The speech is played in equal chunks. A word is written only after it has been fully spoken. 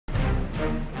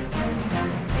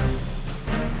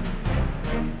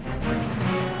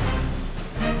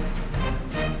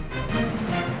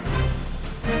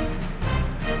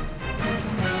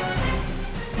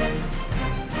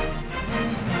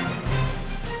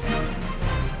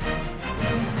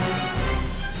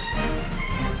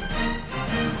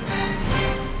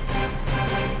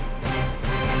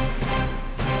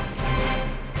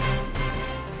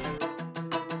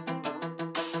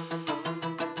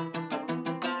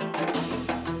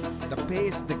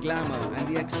pace, the glamour and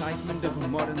the excitement of a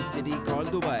modern city called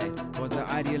Dubai was the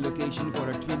ideal location for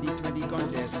a 2020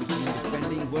 contest between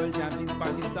defending world champions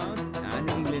Pakistan and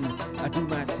England, a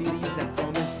two-match series that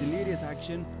promised delirious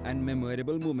action and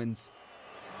memorable moments.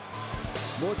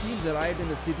 Both teams arrived in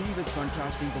the city with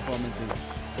contrasting performances.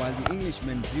 While the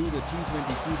Englishmen drew the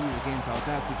T20 series against South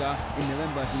Africa in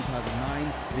November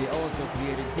 2009, they also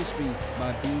created history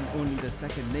by being only the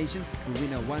second nation to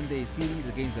win a one-day series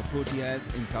against the Proteas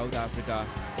in South Africa.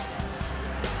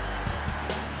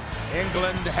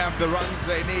 England have the runs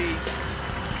they need.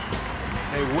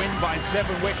 They win by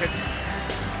 7 wickets.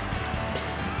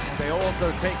 They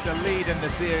also take the lead in the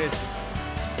series.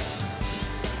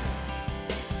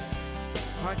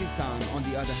 Pakistan, on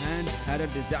the other hand, had a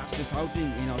disastrous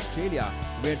outing in Australia,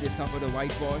 where they suffered a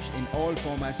whitewash in all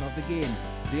formats of the game.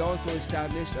 They also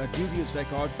established a dubious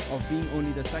record of being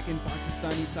only the second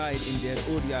Pakistani side in their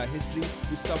ODI history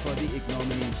to suffer the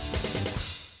ignominy.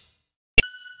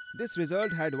 This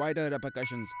result had wider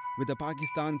repercussions, with the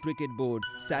Pakistan Cricket Board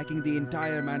sacking the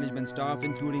entire management staff,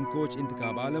 including coach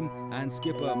Intikhab Alam and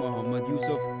skipper Mohammad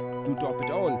Yusuf. To top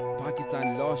it all,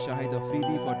 Pakistan lost Shahid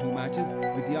Afridi for 2 matches,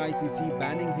 with the ICC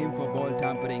banning him for ball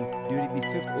tampering during the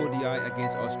 5th ODI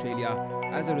against Australia.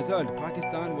 As a result,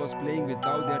 Pakistan was playing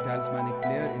without their talismanic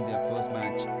player in their first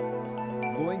match.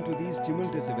 Owing to these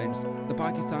tumultuous events, the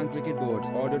Pakistan Cricket Board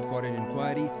ordered for an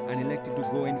inquiry and elected to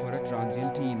go in for a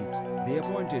transient team. They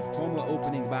appointed former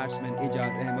opening batsman Ijaz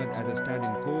Ahmed as a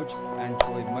stand-in coach and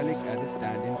Shoaib Malik as a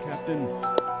stand-in captain.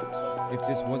 If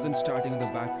this wasn't starting on the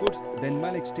back foot, then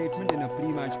Malik's statement in a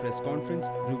pre-match press conference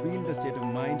revealed the state of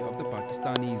mind of the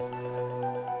Pakistanis.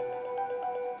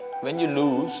 When you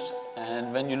lose,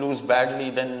 and when you lose badly,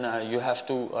 then you have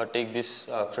to take this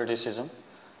criticism.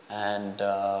 And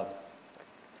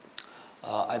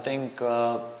I think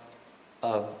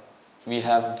we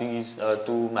have these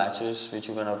 2 matches which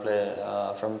we're going to play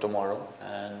from tomorrow,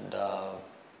 and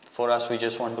for us, we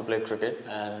just want to play cricket,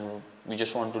 and we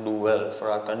just want to do well for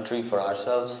our country, for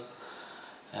ourselves,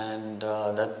 and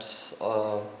that's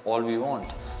all we want.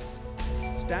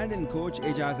 Stand-in coach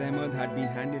Ijaz Ahmed had been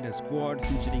handed a squad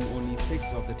featuring only 6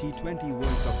 of the T20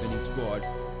 World Cup winning squad,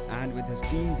 and with his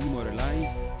team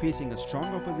demoralized, facing a strong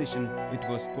opposition, it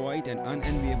was quite an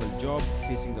unenviable job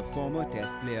facing the former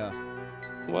Test player.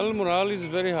 Well, morale is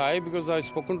very high because I've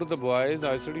spoken to the boys.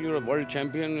 I said, you're a world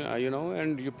champion,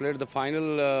 and you played the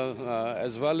final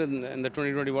as well in the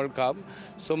 2020 World Cup.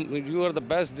 So you are the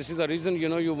best. This is the reason,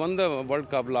 you won the World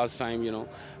Cup last time,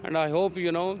 And I hope,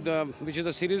 which is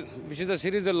the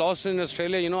series they lost in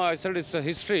Australia, I said it's a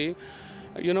history.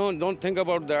 Don't think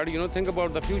about that, think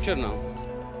about the future now.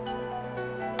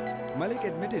 Malik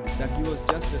admitted that he was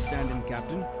just a stand-in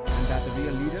captain and that the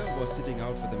real leader was sitting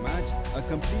out for the match, a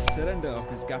complete surrender of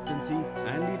his captaincy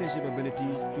and leadership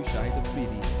abilities to Shahid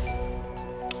Afridi.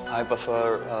 I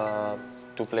prefer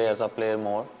to play as a player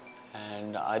more,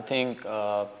 and I think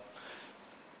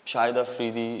Shahid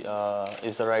Afridi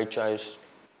is the right choice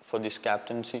for this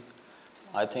captaincy.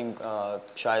 I think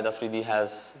Shahid Afridi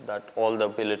has all the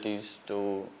abilities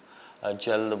to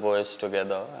gel the boys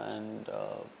together, and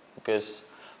because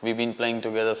we've been playing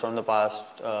together from the past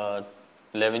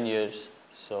 11 years,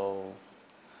 so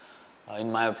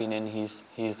in my opinion,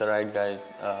 he's the right guy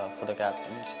for the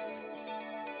captains.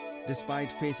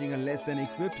 Despite facing a less than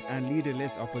equipped and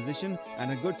leaderless opposition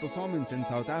and a good performance in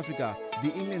South Africa,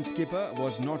 the England skipper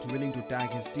was not willing to tag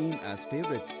his team as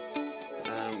favourites.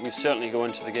 We certainly go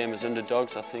into the game as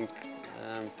underdogs. I think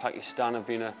Pakistan have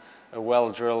been a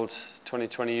well-drilled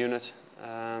 2020 unit.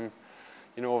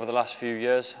 Over the last few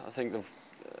years, I think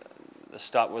the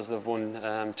stat was they've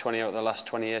won 20 out of the last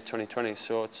 28 2020.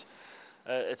 So it's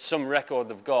some record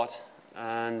they've got,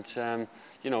 and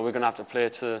we're going to have to play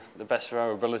to the best of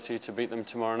our ability to beat them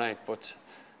tomorrow night. But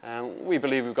we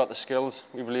believe we've got the skills.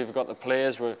 We believe we've got the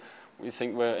players. We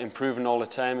think we're improving all the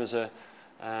time as a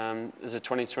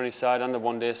 2020 side and a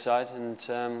one-day side, and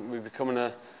we're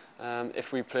becoming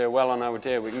if we play well on our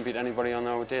day, we can beat anybody on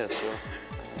our day. So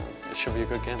it should be a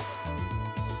good game.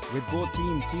 With both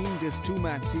teams seeing this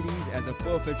 2-match series as a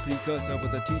perfect precursor for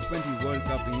the T20 World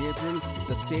Cup in April,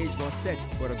 the stage was set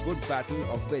for a good battle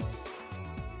of wits.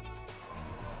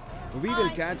 We will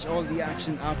catch all the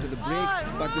action after the break,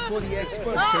 but before the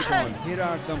experts take on, here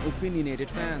are some opinionated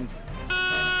fans.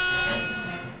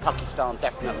 Pakistan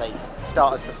definitely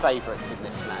start as the favourites in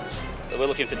this match. We're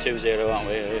looking for 2-0, aren't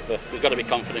we? We've got to be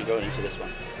confident going into this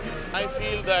one. I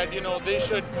feel that, they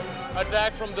should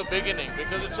attack from the beginning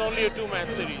because it's only a 2-match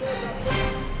series.